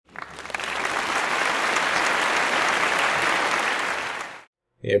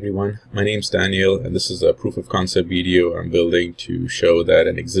Hey everyone, my name's Daniel and this is a proof of concept video I'm building to show that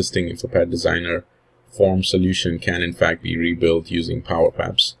an existing InfoPath Designer form solution can in fact be rebuilt using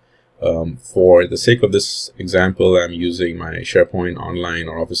PowerApps. For the sake of this example, I'm using my SharePoint Online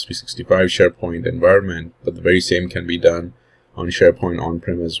or Office 365 SharePoint environment, but the very same can be done on SharePoint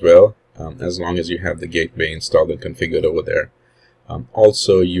on-prem as well, as long as you have the gateway installed and configured over there.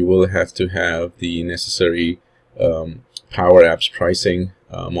 Also, you will have to have the necessary PowerApps pricing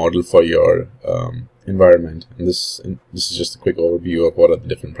model for your environment, and this is just a quick overview of what are the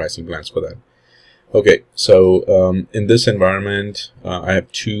different pricing plans for that. Okay, so in this environment, I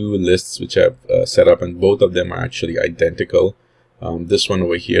have two lists which I've set up, and both of them are actually identical. This one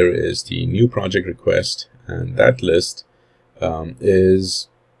over here is the new project request, and that list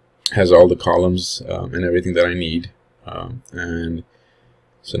has all the columns and everything that I need. And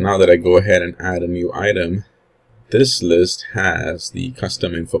so now that I go ahead and add a new item, this list has the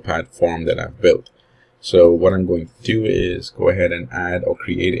custom InfoPath form that I've built. So what I'm going to do is go ahead and add or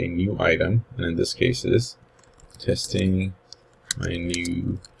create a new item, and in this case is testing my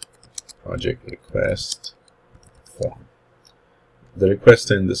new project request form. The request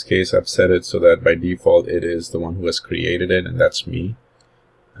in this case, I've set it so that by default it is the one who has created it, and that's me.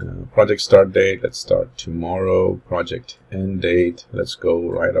 Project start date, let's start tomorrow. Project end date, let's go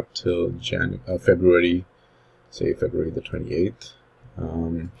right up till February, say February the 28th.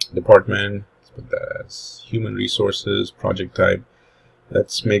 Department, let's put that as human resources. Project type,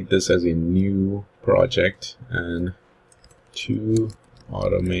 let's make this as a new project, and to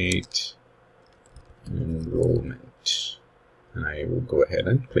automate enrollment, and I will go ahead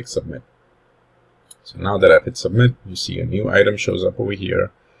and click submit. So now that I've hit submit, you see a new item shows up over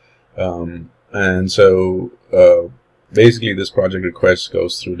here. And so basically this project request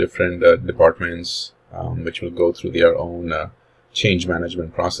goes through different departments, which will go through their own change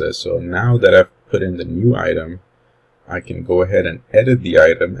management process. So now that I've put in the new item, I can go ahead and edit the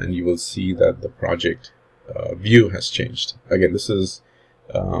item, and you will see that the project view has changed. Again, this is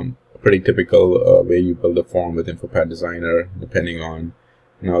a pretty typical way you build a form with InfoPath Designer. Depending on,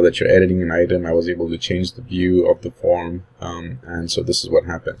 now that you're editing an item, I was able to change the view of the form, and so this is what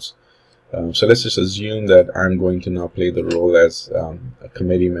happens. So let's just assume that I'm going to now play the role as a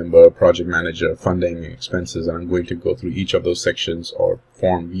committee member, project manager, funding, expenses, and I'm going to go through each of those sections or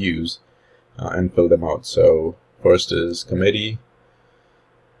form views and fill them out. So first is committee.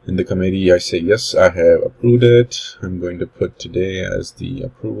 In the committee, I say, yes, I have approved it. I'm going to put today as the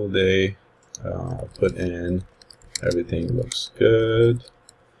approval day. I'll put in everything looks good.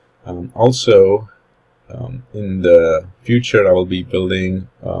 Also, in the future, I will be building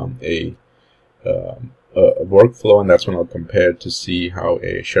a workflow, and that's when I'll compare to see how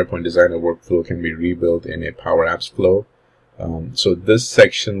a SharePoint Designer workflow can be rebuilt in a PowerApps flow. So this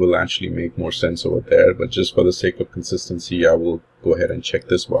section will actually make more sense over there, but just for the sake of consistency, I will go ahead and check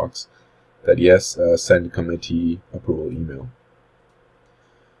this box that yes, send committee approval email.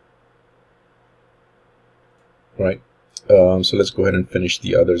 Right. So let's go ahead and finish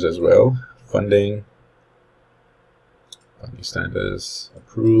the others as well. Funding status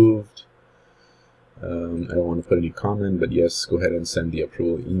approved. I don't want to put any comment, but yes, go ahead and send the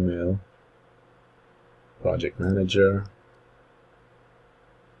approval email. Project manager,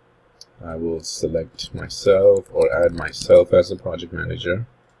 I will select myself or add myself as a project manager.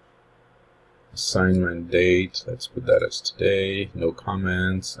 Assignment date, let's put that as today, no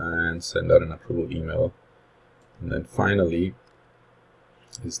comments, and send out an approval email. And then finally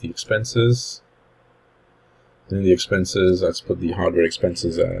is the expenses. In the expenses, let's put the hardware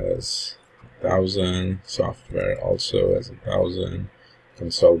expenses as 1,000, software also as 1,000,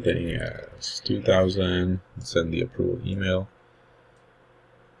 consulting as 2,000, send the approval email.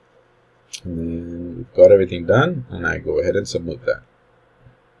 And then we've got everything done, and I go ahead and submit that.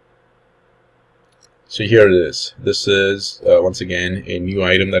 So here it is. This is once again a new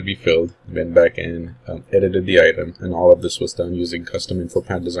item that we filled. Went back and edited the item, and all of this was done using custom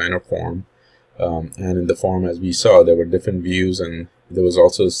InfoPath Designer form. And in the form, as we saw, there were different views, and there was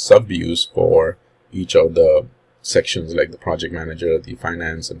also sub-views for each of the sections, like the project manager, the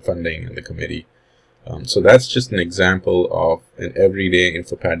finance and funding, and the committee. So that's just an example of an everyday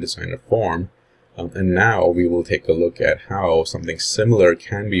InfoPath Designer form. And now we will take a look at how something similar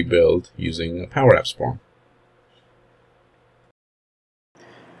can be built using a PowerApps form.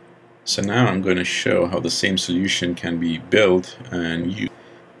 So now I'm going to show how the same solution can be built and used.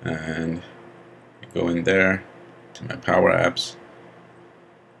 And go in there to my PowerApps.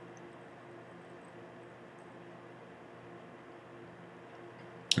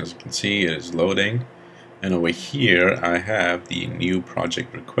 As you can see, it is loading. And over here, I have the new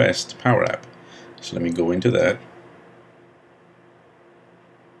project request Power App. So let me go into that.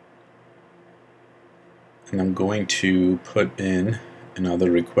 And I'm going to put in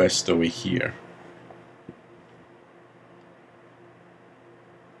another request over here.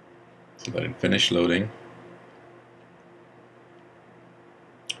 So let it finish loading.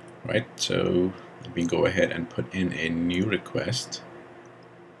 Right, so let me go ahead and put in a new request.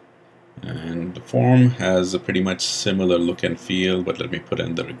 And the form has a pretty much similar look and feel, but let me put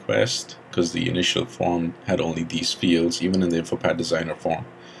in the request because the initial form had only these fields, even in the InfoPath Designer form.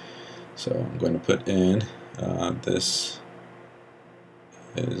 So I'm going to put in this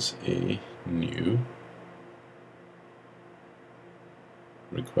is a new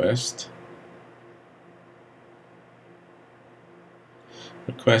request.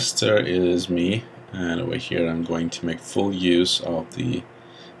 Requester is me, and over here I'm going to make full use of the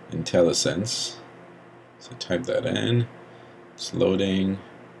IntelliSense. So type that in, it's loading,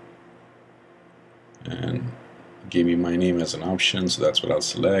 and give me my name as an option, so that's what I'll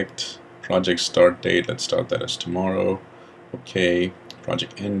select. Project start date, let's start that as tomorrow. Okay.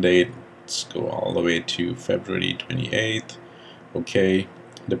 Project end date, let's go all the way to February 28th. Okay.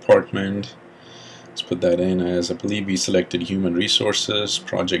 Department, let's put that in as, I believe we selected human resources.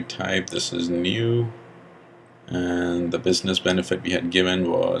 Project type, this is new. And the business benefit we had given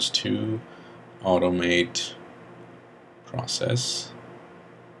was to automate process.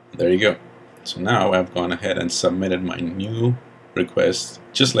 There you go. So now I've gone ahead and submitted my new request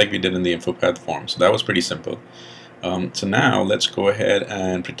just like we did in the InfoPath form. So that was pretty simple. So now let's go ahead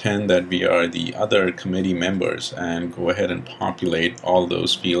and pretend that we are the other committee members and go ahead and populate all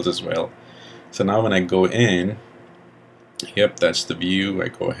those fields as well. So now when I go in, yep, that's the view. I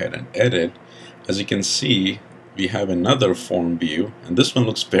go ahead and edit. As you can see, we have another form view, and this one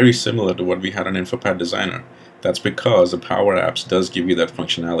looks very similar to what we had on InfoPath Designer. That's because the PowerApps does give you that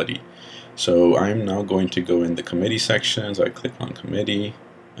functionality. So I'm now going to go in the committee sections. I click on committee,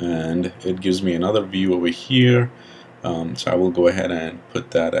 and it gives me another view over here. So I will go ahead and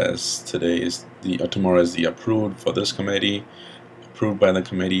put that as tomorrow is the approved for this committee. Approved by the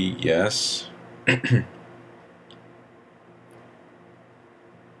committee, yes.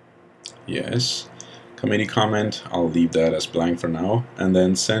 Yes. Committee comment, I'll leave that as blank for now. And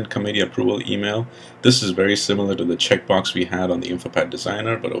then send committee approval email. This is very similar to the checkbox we had on the InfoPath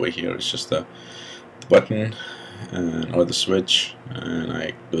Designer, but over here it's just the button or the switch, and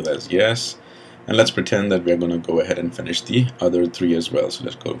I do that as yes. And let's pretend that we're going to go ahead and finish the other three as well. So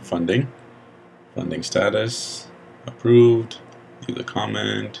let's go funding, funding status, approved, do the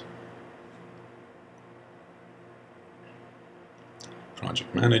comment,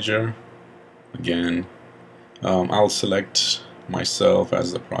 project manager. Again, I'll select myself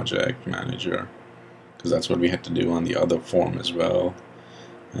as the project manager because that's what we had to do on the other form as well.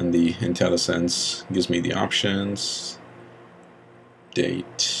 And the IntelliSense gives me the options,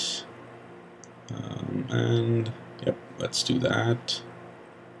 date, and yep, let's do that.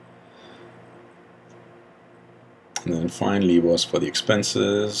 And then finally was for the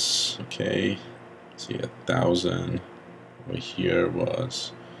expenses. Okay, see 1,000. Over here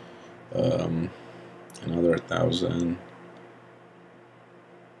was another 1,000,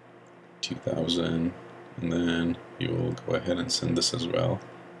 2,000, and then you will go ahead and send this as well.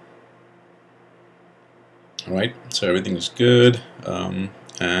 Alright, so everything is good,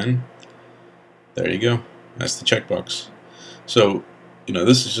 and there you go. That's the checkbox. So,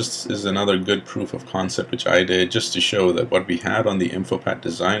 this is another good proof of concept which I did just to show that what we had on the InfoPath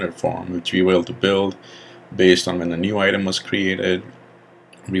Designer form, which we were able to build based on when a new item was created,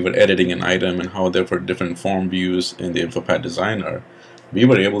 we were editing an item and how there were different form views in the InfoPath Designer, we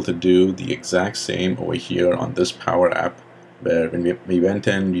were able to do the exact same over here on this Power App, where when we went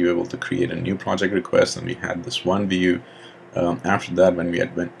in, we were able to create a new project request and we had this one view. After that, when we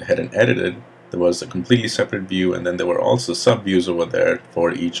went ahead and edited, there was a completely separate view, and then there were also sub-views over there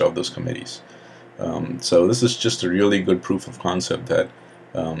for each of those committees. So this is just a really good proof of concept that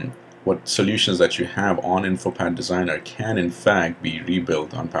what solutions that you have on InfoPath Designer can in fact be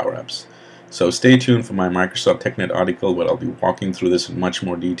rebuilt on PowerApps. So stay tuned for my Microsoft TechNet article where I'll be walking through this in much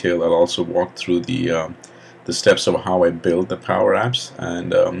more detail. I'll also walk through the steps of how I build the PowerApps,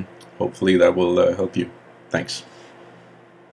 and hopefully that will help you. Thanks.